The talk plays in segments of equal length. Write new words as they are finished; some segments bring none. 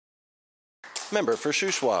Member for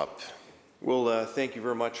Shuswap. Well, thank you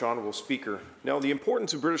very much, Honourable Speaker. Now, the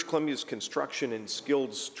importance of British Columbia's construction and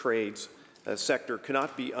skilled trades sector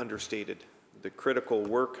cannot be understated. The critical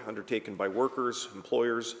work undertaken by workers,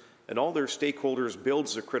 employers, and all their stakeholders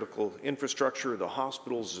builds the critical infrastructure, the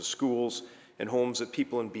hospitals, the schools, and homes that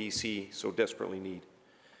people in BC so desperately need.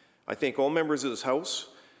 I thank all members of this House,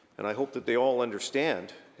 and I hope that they all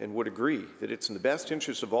understand and would agree that it's in the best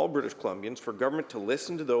interest of all British Columbians for government to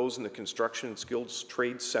listen to those in the construction and skilled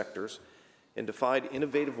trades sectors and to find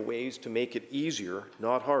innovative ways to make it easier,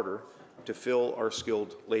 not harder, to fill our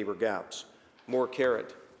skilled labour gaps. More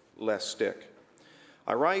carrot, less stick.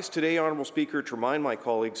 I rise today, Honourable Speaker, to remind my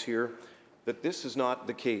colleagues here that this is not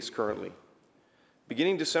the case currently.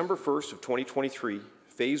 Beginning December 1st of 2023,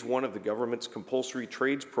 Phase 1 of the government's compulsory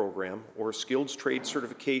trades program, or skilled trade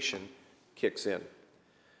certification, kicks in.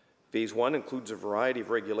 Phase 1 includes a variety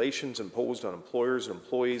of regulations imposed on employers and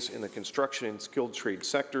employees in the construction and skilled trade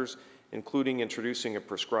sectors, including introducing a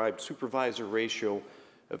prescribed supervisor ratio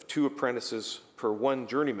of 2 apprentices per 1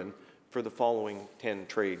 journeyman for the following 10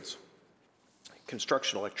 trades: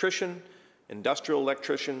 construction electrician, industrial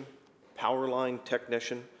electrician, power line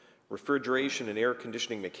technician, refrigeration and air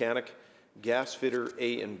conditioning mechanic, gas fitter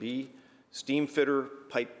A and B, steam fitter,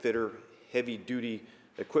 pipe fitter, heavy duty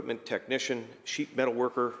equipment technician, sheet metal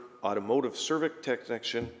worker, automotive service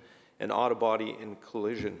technician, and auto body and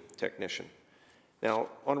collision technician. Now,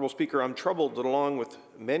 Honourable Speaker, I'm troubled that along with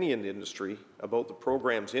many in the industry about the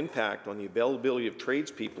program's impact on the availability of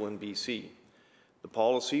tradespeople in BC. The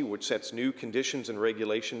policy, which sets new conditions and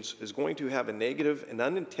regulations, is going to have a negative and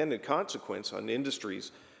unintended consequence on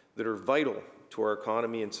industries that are vital to our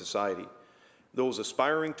economy and society. Those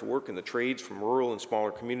aspiring to work in the trades from rural and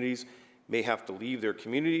smaller communities may have to leave their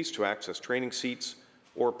communities to access training seats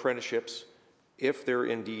or apprenticeships, if they're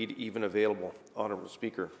indeed even available, Honourable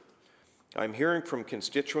Speaker. I'm hearing from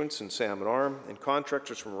constituents in Salmon Arm and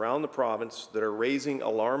contractors from around the province that are raising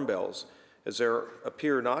alarm bells as there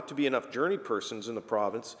appear not to be enough journey persons in the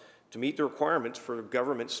province to meet the requirements for the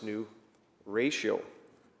government's new ratio.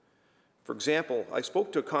 For example, I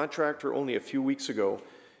spoke to a contractor only a few weeks ago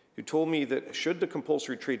who told me that should the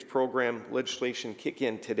compulsory trades program legislation kick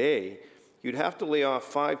in today, you'd have to lay off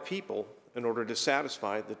 5 people in order to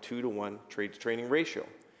satisfy the 2-to-1 trades training ratio.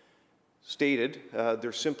 Stated,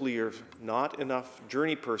 there simply are not enough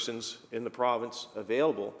journey persons in the province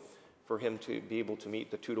available for him to be able to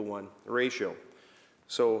meet the 2-to-1 ratio.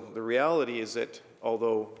 So the reality is that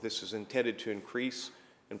although this is intended to increase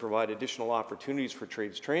and provide additional opportunities for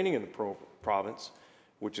trades training in the province,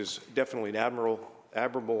 which is definitely an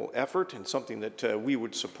admirable effort and something that we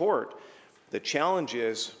would support, the challenge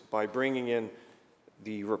is by bringing in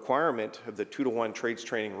the requirement of the 2-to-1 trades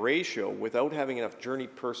training ratio without having enough journey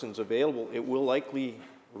persons available, it will likely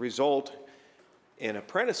result in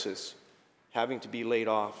apprentices having to be laid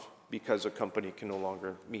off because a company can no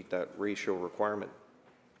longer meet that ratio requirement.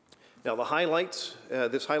 Now, this highlights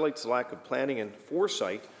the lack of planning and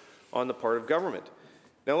foresight on the part of government.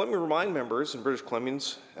 Now, let me remind members and British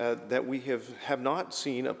Columbians that we have not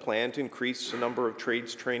seen a plan to increase the number of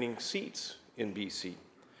trades training seats in BC.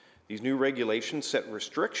 These new regulations set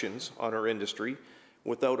restrictions on our industry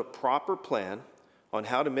without a proper plan on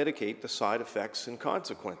how to mitigate the side effects and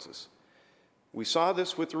consequences. We saw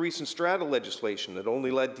this with the recent strata legislation that only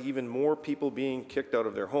led to even more people being kicked out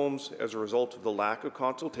of their homes as a result of the lack of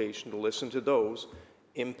consultation to listen to those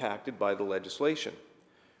impacted by the legislation.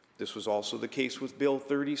 This was also the case with Bill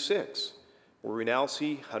 36, where we now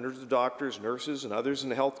see hundreds of doctors, nurses, and others in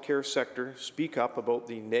the healthcare sector speak up about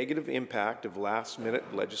the negative impact of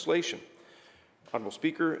last-minute legislation. Honourable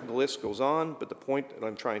Speaker, the list goes on, but the point that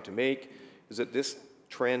I'm trying to make is that this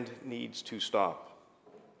trend needs to stop.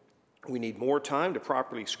 We need more time to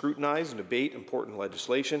properly scrutinize and debate important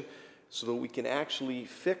legislation so that we can actually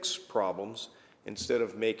fix problems instead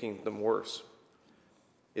of making them worse.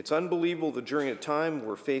 It's unbelievable that during a time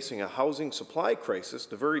we're facing a housing supply crisis,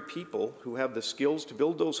 the very people who have the skills to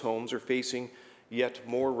build those homes are facing yet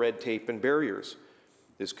more red tape and barriers.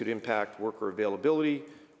 This could impact worker availability,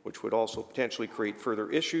 which would also potentially create further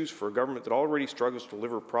issues for a government that already struggles to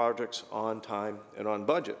deliver projects on time and on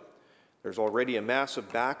budget. There's already a massive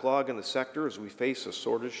backlog in the sector as we face a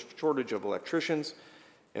shortage of electricians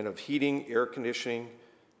and of heating, air conditioning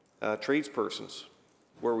tradespersons,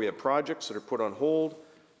 where we have projects that are put on hold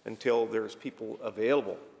until there's people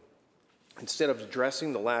available. Instead of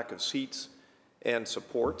addressing the lack of seats and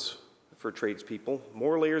supports for tradespeople,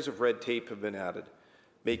 more layers of red tape have been added.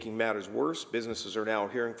 Making matters worse, businesses are now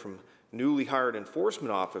hearing from newly hired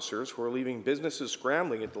enforcement officers who are leaving businesses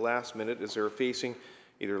scrambling at the last minute as they're facing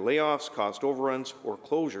either layoffs, cost overruns, or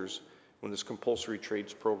closures when this compulsory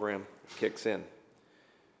trades program kicks in.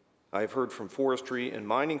 I've heard from forestry and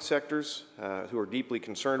mining sectors who are deeply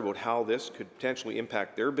concerned about how this could potentially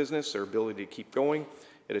impact their business, their ability to keep going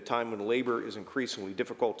at a time when labor is increasingly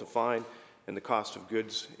difficult to find and the cost of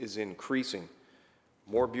goods is increasing.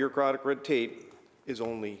 More bureaucratic red tape is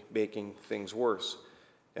only making things worse.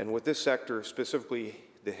 And with this sector, specifically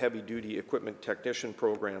the heavy-duty equipment technician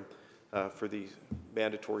program for the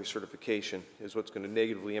mandatory certification is what's going to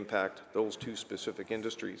negatively impact those two specific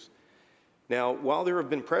industries. Now, while there have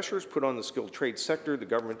been pressures put on the skilled trades sector, the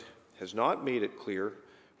government has not made it clear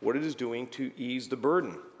what it is doing to ease the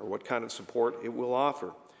burden or what kind of support it will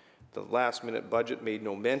offer. The last-minute budget made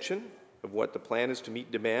no mention of what the plan is to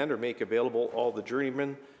meet demand or make available all the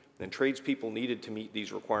journeymen and tradespeople needed to meet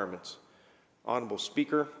these requirements. Honourable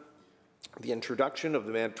Speaker, the introduction of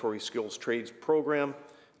the mandatory skills trades program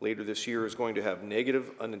later this year is going to have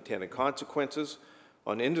negative unintended consequences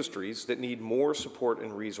on industries that need more support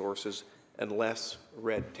and resources and less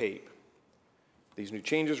red tape. These new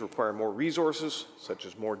changes require more resources, such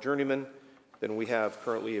as more journeymen, than we have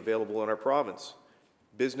currently available in our province.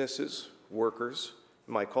 Businesses, workers,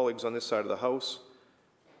 and my colleagues on this side of the House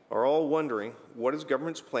are all wondering what is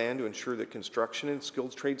government's plan to ensure that construction and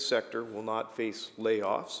skilled trade sector will not face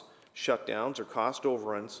layoffs, shutdowns, or cost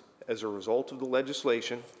overruns as a result of the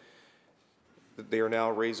legislation that they are now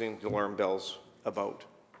raising the alarm bells about.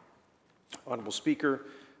 Honourable Speaker,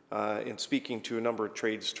 in speaking to a number of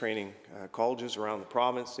trades training colleges around the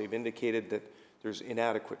province, they've indicated that there's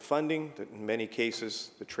inadequate funding, that in many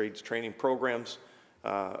cases the trades training programs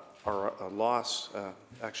are a loss,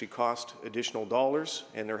 actually cost additional dollars,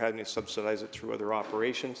 and they're having to subsidize it through other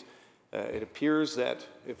operations. It appears that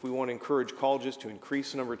if we want to encourage colleges to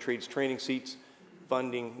increase the number of trades training seats,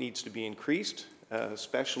 funding needs to be increased,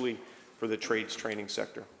 especially for the trades training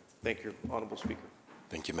sector. Thank you, Honourable Speaker.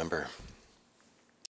 Thank you, Member.